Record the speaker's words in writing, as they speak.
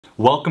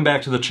Welcome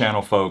back to the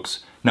channel,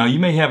 folks. Now you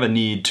may have a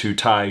need to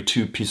tie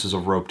two pieces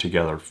of rope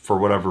together for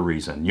whatever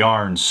reason.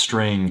 Yarn,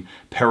 string,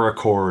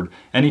 paracord,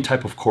 any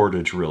type of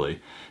cordage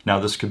really. Now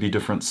this could be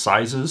different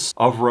sizes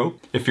of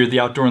rope. If you're the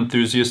outdoor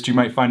enthusiast, you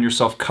might find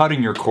yourself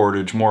cutting your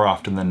cordage more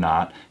often than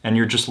not, and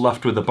you're just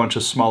left with a bunch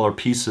of smaller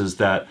pieces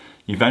that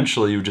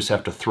eventually you just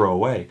have to throw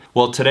away.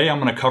 Well, today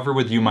I'm going to cover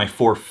with you my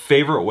 4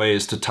 favorite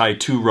ways to tie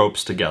 2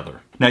 ropes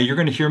together. Now you're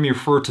going to hear me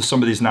refer to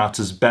some of these knots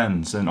as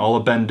bends, and all a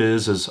bend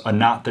is a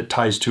knot that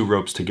ties 2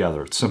 ropes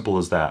together. It's simple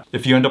as that.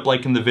 If you end up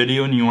liking the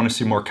video and you want to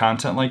see more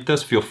content like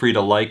this, feel free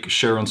to like,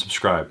 share, and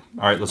subscribe.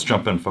 Alright, let's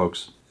jump in,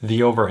 folks.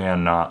 The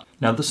overhand knot.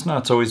 Now this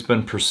knot's always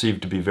been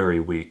perceived to be very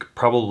weak,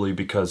 probably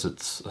because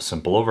it's a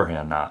simple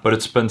overhand knot, but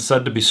it's been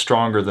said to be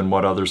stronger than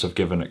what others have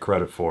given it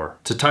credit for.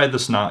 To tie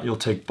this knot, you'll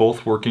take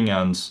both working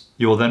ends.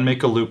 You will then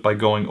make a loop by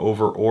going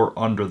over or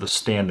under the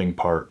standing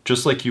part,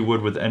 just like you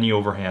would with any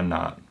overhand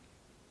knot.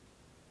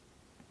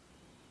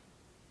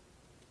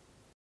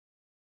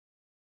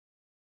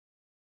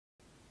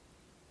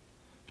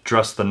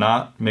 Dress the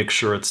knot, make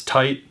sure it's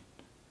tight.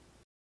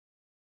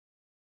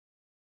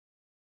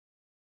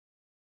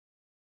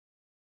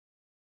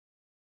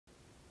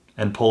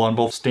 And pull on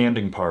both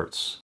standing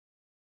parts.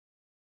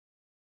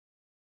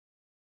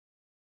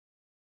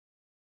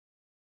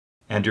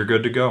 And you're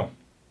good to go.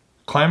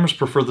 Climbers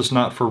prefer this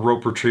knot for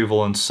rope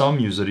retrieval, and some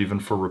use it even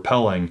for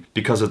rappelling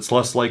because it's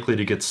less likely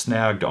to get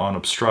snagged on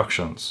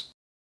obstructions.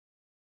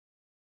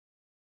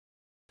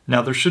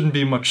 Now there shouldn't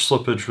be much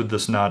slippage with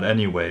this knot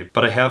anyway,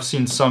 but I have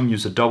seen some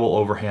use a double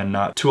overhand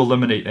knot to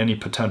eliminate any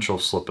potential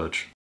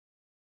slippage.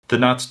 The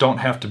knots don't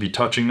have to be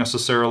touching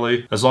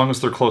necessarily. As long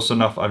as they're close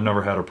enough, I've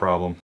never had a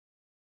problem.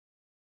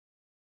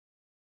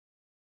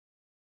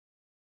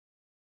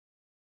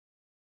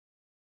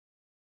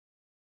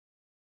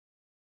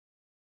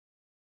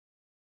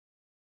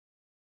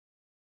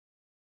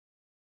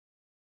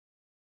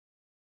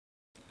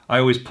 I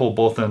always pull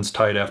both ends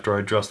tight after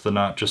I dress the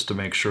knot just to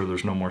make sure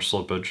there's no more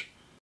slippage.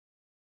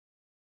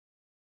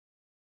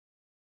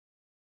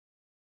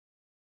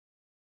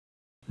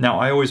 Now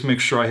I always make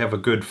sure I have a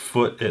good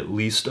foot at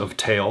least of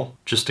tail,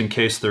 just in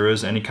case there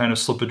is any kind of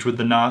slippage with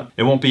the knot.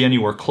 It won't be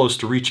anywhere close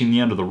to reaching the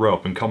end of the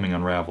rope and coming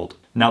unraveled.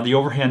 Now the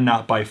overhand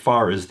knot by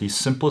far is the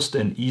simplest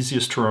and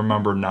easiest to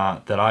remember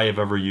knot that I have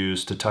ever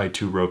used to tie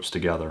 2 ropes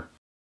together.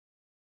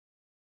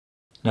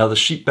 Now the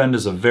sheep bend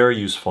is a very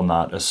useful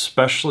knot,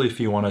 especially if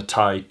you want to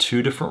tie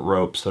 2 different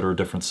ropes that are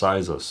different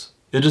sizes.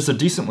 It is a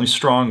decently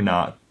strong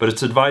knot, but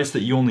it's advised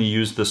that you only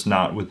use this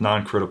knot with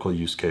non-critical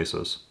use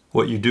cases.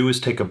 What you do is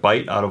take a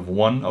bite out of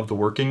one of the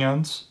working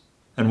ends,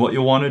 and what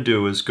you'll want to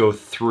do is go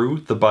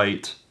through the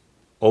bite,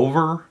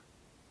 over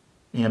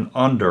and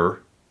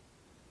under,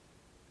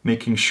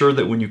 making sure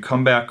that when you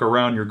come back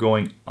around you're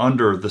going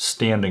under the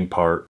standing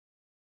part,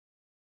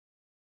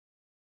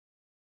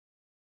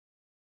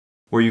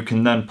 where you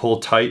can then pull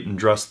tight and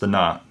dress the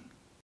knot.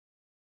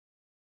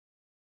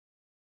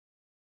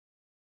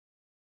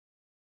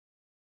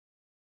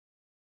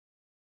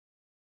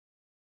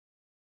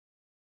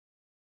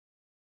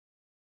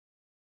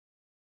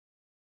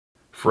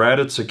 For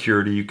added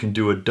security, you can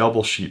do a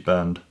double sheep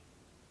bend.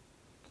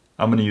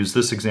 I'm going to use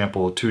this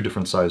example of 2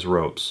 different size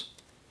ropes.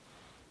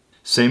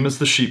 Same as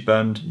the sheep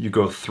bend, you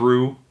go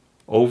through,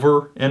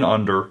 over and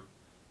under,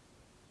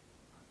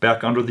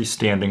 back under the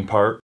standing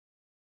part.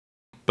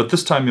 But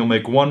this time you'll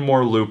make one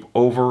more loop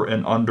over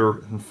and under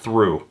and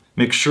through.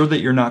 Make sure that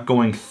you're not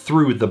going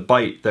through the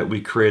bite that we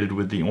created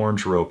with the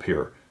orange rope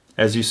here.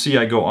 As you see,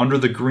 I go under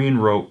the green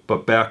rope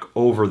but back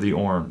over the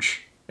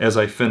orange as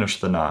I finish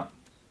the knot.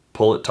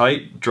 Pull it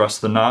tight, dress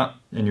the knot,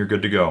 and you're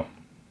good to go.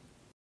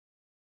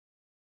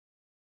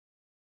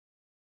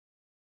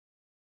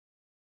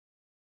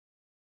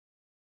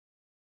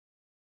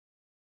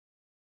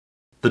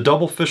 The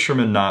double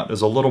fisherman knot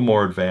is a little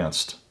more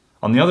advanced.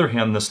 On the other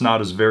hand, this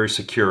knot is very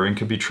secure and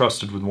can be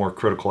trusted with more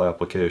critical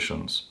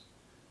applications.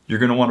 You're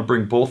going to want to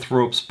bring both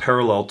ropes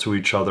parallel to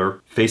each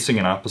other, facing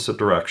in opposite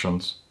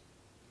directions.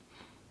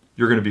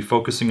 You're going to be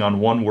focusing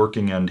on one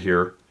working end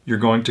here. You're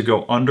going to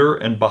go under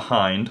and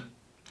behind,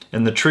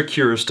 and the trick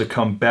here is to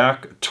come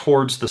back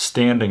towards the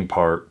standing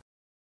part,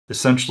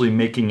 essentially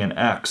making an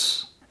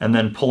X, and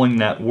then pulling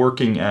that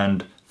working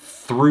end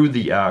through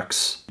the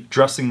X,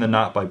 dressing the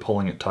knot by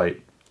pulling it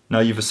tight. Now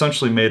you've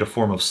essentially made a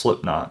form of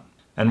slip knot.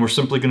 And we're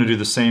simply going to do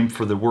the same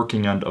for the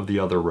working end of the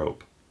other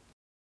rope.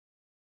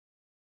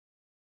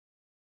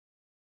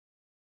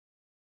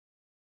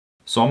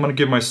 So I'm going to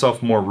give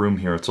myself more room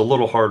here. It's a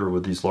little harder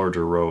with these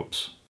larger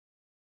ropes.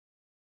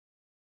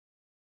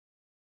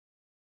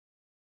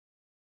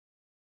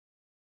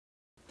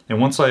 And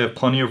once I have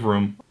plenty of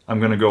room, I'm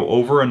going to go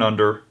over and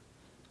under,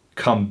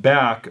 come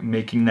back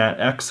making that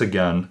X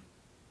again,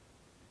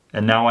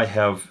 and now I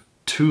have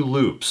 2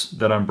 loops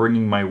that I'm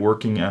bringing my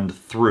working end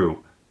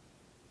through.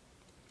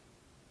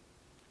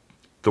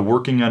 The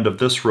working end of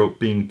this rope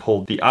being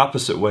pulled the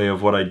opposite way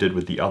of what I did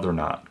with the other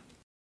knot.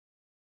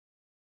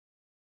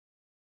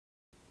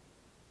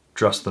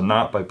 Dress the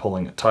knot by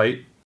pulling it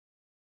tight.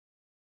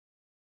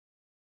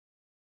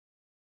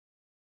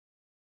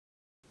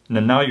 And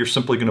then now you're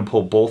simply going to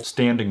pull both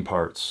standing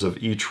parts of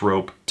each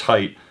rope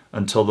tight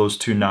until those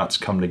two knots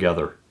come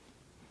together.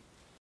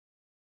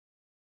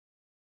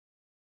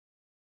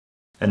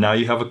 And now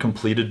you have a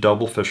completed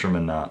double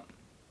fisherman knot.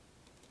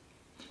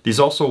 These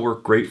also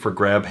work great for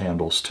grab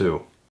handles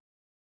too.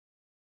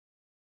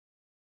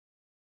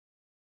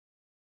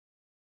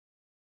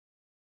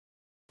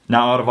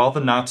 Now, out of all the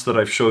knots that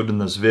I've showed in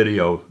this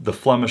video, the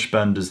Flemish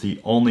bend is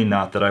the only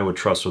knot that I would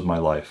trust with my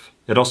life.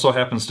 It also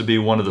happens to be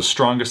one of the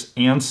strongest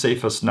and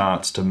safest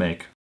knots to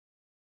make.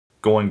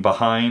 Going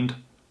behind,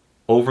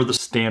 over the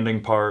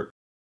standing part,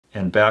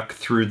 and back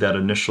through that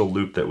initial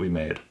loop that we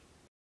made.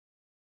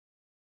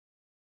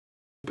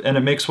 And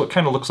it makes what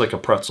kind of looks like a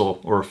pretzel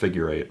or a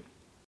figure eight.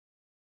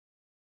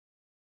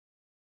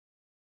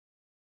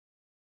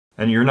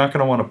 And you're not going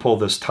to want to pull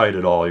this tight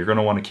at all. You're going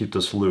to want to keep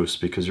this loose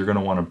because you're going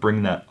to want to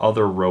bring that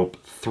other rope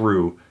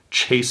through,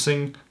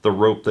 chasing the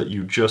rope that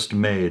you just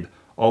made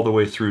all the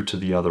way through to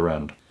the other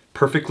end,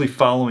 perfectly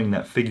following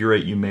that figure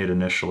eight you made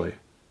initially.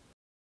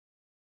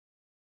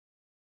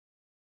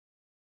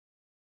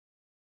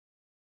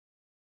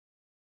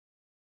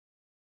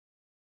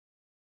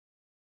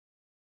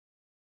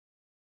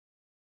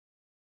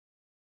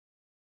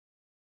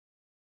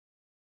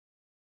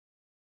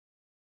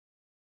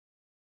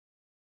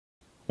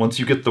 Once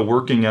you get the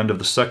working end of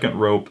the second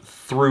rope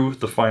through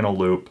the final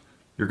loop,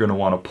 you're going to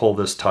want to pull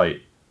this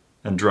tight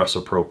and dress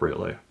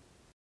appropriately.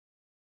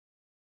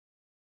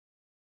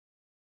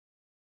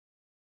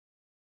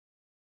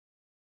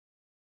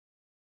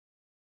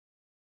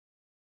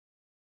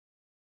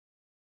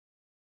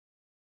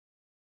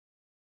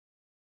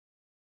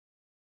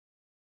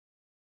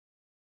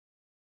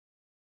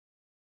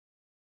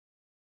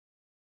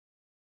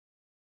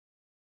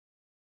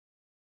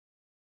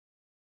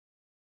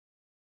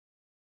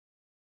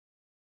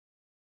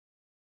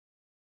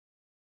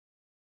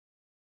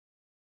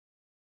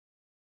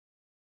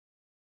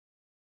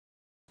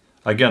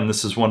 Again,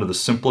 this is one of the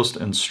simplest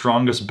and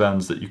strongest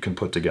bends that you can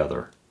put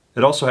together.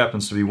 It also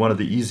happens to be one of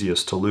the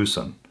easiest to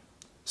loosen.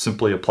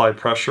 Simply apply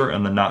pressure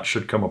and the knot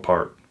should come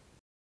apart.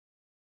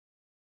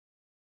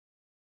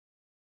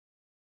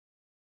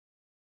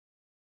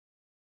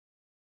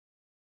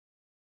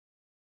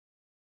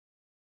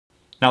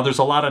 Now there's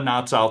a lot of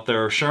knots out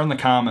there. Share in the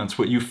comments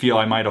what you feel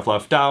I might have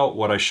left out,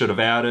 what I should have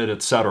added,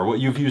 etc. What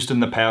you've used in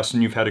the past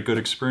and you've had a good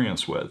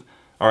experience with.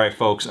 Alright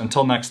folks,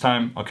 until next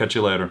time, I'll catch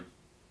you later.